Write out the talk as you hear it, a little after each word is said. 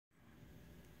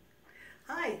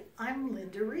I'm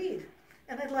Linda Reid,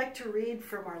 and I'd like to read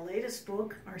from our latest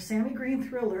book, our Sammy Greene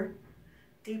thriller,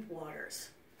 Deep Waters.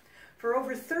 For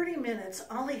over 30 minutes,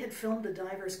 Ollie had filmed the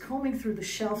divers combing through the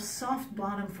shelf's soft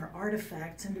bottom for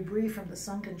artifacts and debris from the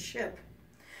sunken ship.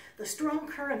 The strong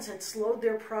currents had slowed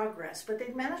their progress, but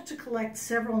they'd managed to collect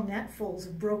several netfuls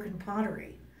of broken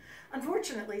pottery.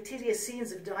 Unfortunately, tedious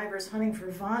scenes of divers hunting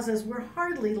for vases were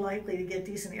hardly likely to get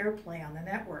decent airplay on the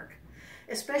network,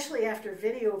 especially after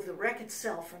video of the wreck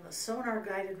itself from the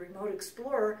sonar-guided remote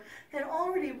explorer had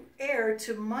already aired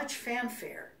to much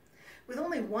fanfare. With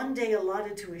only one day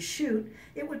allotted to his shoot,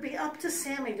 it would be up to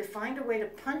Sammy to find a way to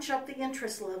punch up the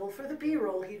interest level for the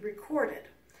B-roll he'd recorded.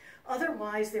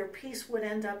 Otherwise, their piece would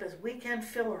end up as weekend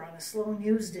filler on a slow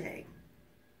news day.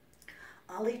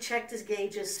 Ollie checked his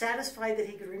gauges, satisfied that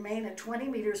he could remain at 20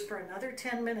 meters for another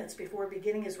 10 minutes before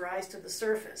beginning his rise to the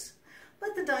surface.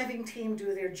 Let the diving team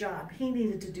do their job. He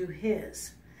needed to do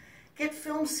his. Get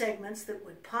film segments that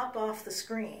would pop off the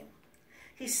screen.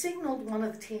 He signaled one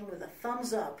of the team with a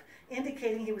thumbs up,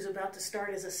 indicating he was about to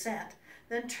start his ascent,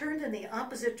 then turned in the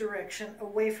opposite direction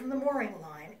away from the mooring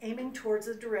line, aiming towards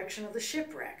the direction of the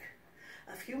shipwreck.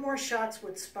 A few more shots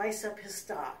would spice up his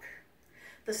stock.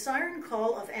 The siren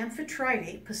call of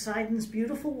Amphitrite, Poseidon's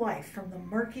beautiful wife, from the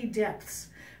murky depths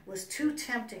was too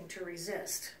tempting to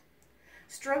resist.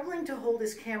 Struggling to hold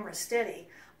his camera steady,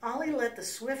 Ollie let the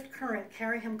swift current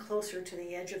carry him closer to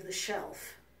the edge of the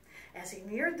shelf. As he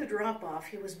neared the drop-off,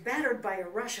 he was battered by a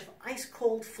rush of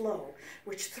ice-cold flow,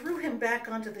 which threw him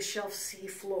back onto the shelf's sea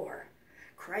floor.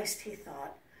 Christ, he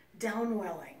thought,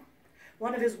 downwelling.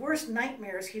 One of his worst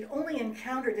nightmares, he'd only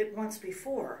encountered it once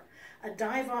before, a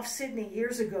dive off Sydney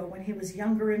years ago when he was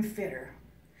younger and fitter.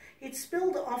 He'd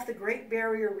spilled off the Great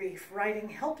Barrier Reef, riding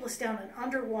helpless down an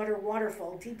underwater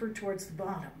waterfall deeper towards the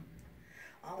bottom.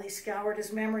 Ollie scoured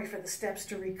his memory for the steps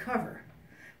to recover.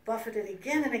 Buffeted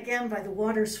again and again by the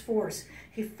water's force,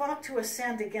 he fought to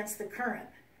ascend against the current.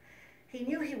 He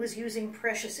knew he was using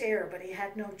precious air, but he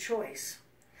had no choice.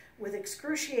 With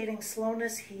excruciating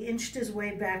slowness, he inched his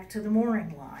way back to the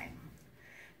mooring line.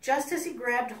 Just as he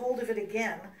grabbed hold of it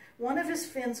again, one of his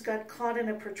fins got caught in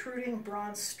a protruding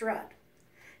bronze strut.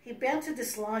 He bent to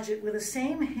dislodge it with the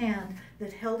same hand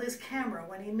that held his camera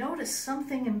when he noticed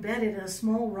something embedded in a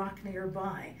small rock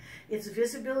nearby, its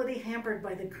visibility hampered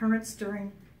by the current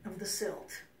stirring of the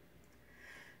silt.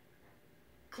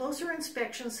 Closer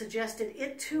inspection suggested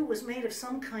it too was made of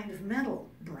some kind of metal.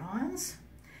 Bronze?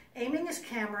 Aiming his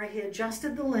camera, he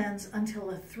adjusted the lens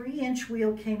until a 3-inch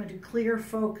wheel came into clear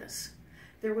focus.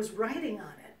 There was writing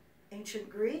on it. Ancient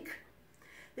Greek?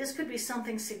 This could be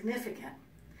something significant.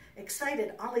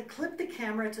 Excited, Ollie clipped the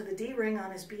camera to the D-ring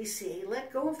on his BC,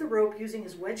 let go of the rope using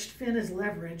his wedged fin as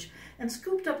leverage, and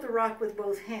scooped up the rock with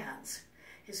both hands.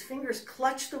 His fingers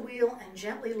clutched the wheel and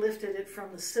gently lifted it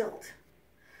from the silt.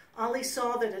 Ollie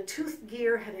saw that a toothed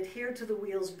gear had adhered to the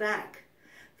wheel's back.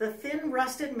 The thin,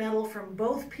 rusted metal from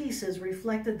both pieces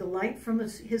reflected the light from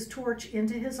his torch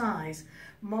into his eyes,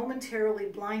 momentarily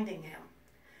blinding him.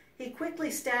 He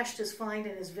quickly stashed his find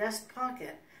in his vest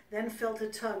pocket, then felt a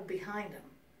tug behind him.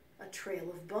 A trail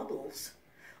of bubbles.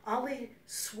 Ollie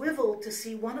swiveled to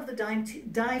see one of the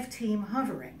dive team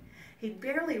hovering. He'd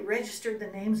barely registered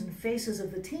the names and faces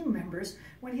of the team members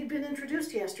when he'd been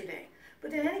introduced yesterday,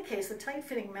 but in any case, the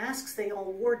tight-fitting masks they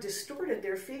all wore distorted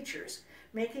their features,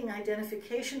 making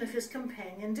identification of his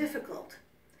companion difficult.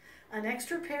 An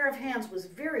extra pair of hands was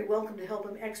very welcome to help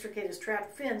him extricate his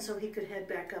trapped fin so he could head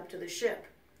back up to the ship.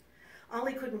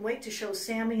 Ollie couldn't wait to show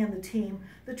Sammy and the team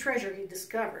the treasure he'd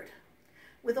discovered.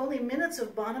 With only minutes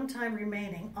of bottom time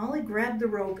remaining, Ollie grabbed the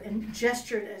rope and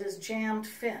gestured at his jammed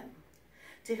fin.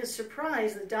 To his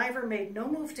surprise, the diver made no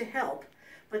move to help,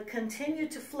 but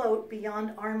continued to float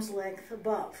beyond arm's length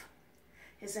above.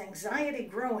 His anxiety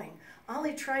growing,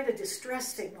 Ollie tried a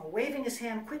distress signal, waving his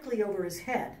hand quickly over his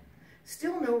head.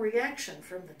 Still no reaction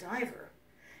from the diver.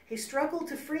 He struggled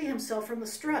to free himself from the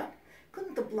strut.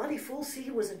 Couldn't the bloody fool see he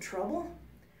was in trouble?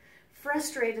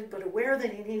 Frustrated but aware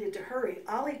that he needed to hurry,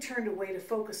 Ollie turned away to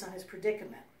focus on his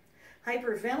predicament.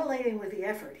 Hyperventilating with the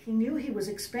effort, he knew he was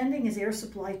expending his air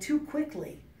supply too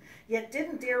quickly, yet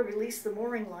didn't dare release the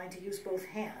mooring line to use both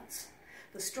hands.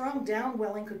 The strong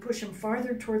downwelling could push him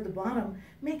farther toward the bottom,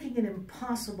 making it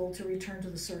impossible to return to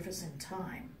the surface in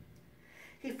time.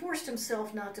 He forced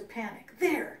himself not to panic.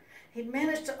 There! He'd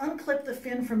managed to unclip the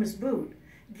fin from his boot.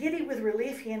 Giddy with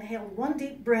relief, he inhaled one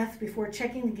deep breath before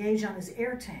checking the gauge on his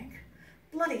air tank.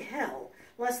 Bloody hell!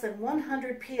 Less than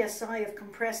 100 psi of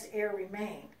compressed air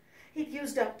remained. He'd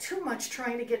used up too much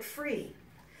trying to get free.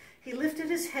 He lifted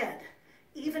his head.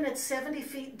 Even at 70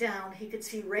 feet down, he could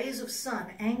see rays of sun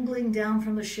angling down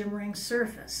from the shimmering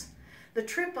surface. The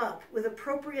trip up, with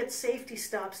appropriate safety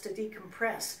stops to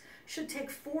decompress, should take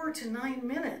 4 to 9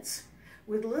 minutes.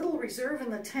 With little reserve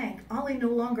in the tank, Ollie no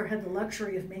longer had the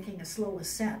luxury of making a slow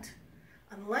ascent.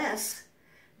 Unless,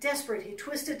 desperate, he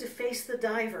twisted to face the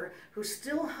diver, who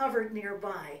still hovered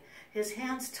nearby, his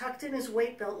hands tucked in his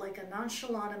weight belt like a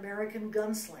nonchalant American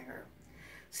gunslinger.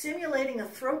 Simulating a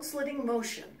throat-slitting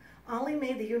motion, Ollie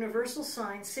made the universal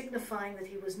sign signifying that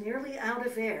he was nearly out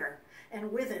of air,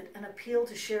 and with it an appeal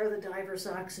to share the diver's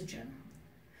oxygen.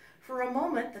 For a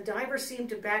moment, the diver seemed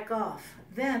to back off,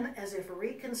 then, as if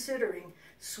reconsidering,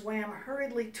 swam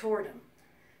hurriedly toward him.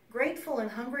 Grateful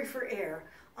and hungry for air,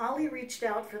 Ollie reached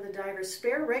out for the diver's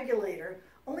spare regulator,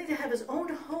 only to have his own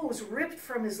hose ripped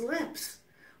from his lips.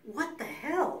 What the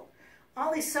hell?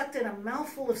 Ollie sucked in a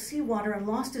mouthful of seawater and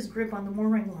lost his grip on the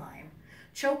mooring line.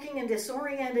 Choking and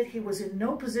disoriented, he was in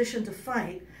no position to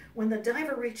fight when the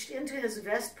diver reached into his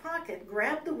vest pocket,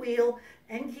 grabbed the wheel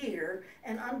and gear,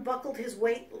 and unbuckled his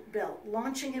weight belt,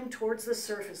 launching him towards the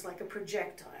surface like a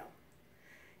projectile.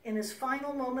 In his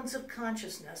final moments of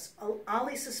consciousness,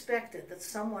 Ollie suspected that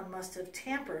someone must have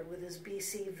tampered with his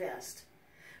BC vest,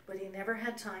 but he never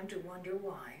had time to wonder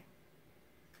why.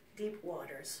 Deep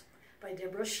Waters by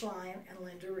Deborah Shlian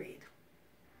and Reid.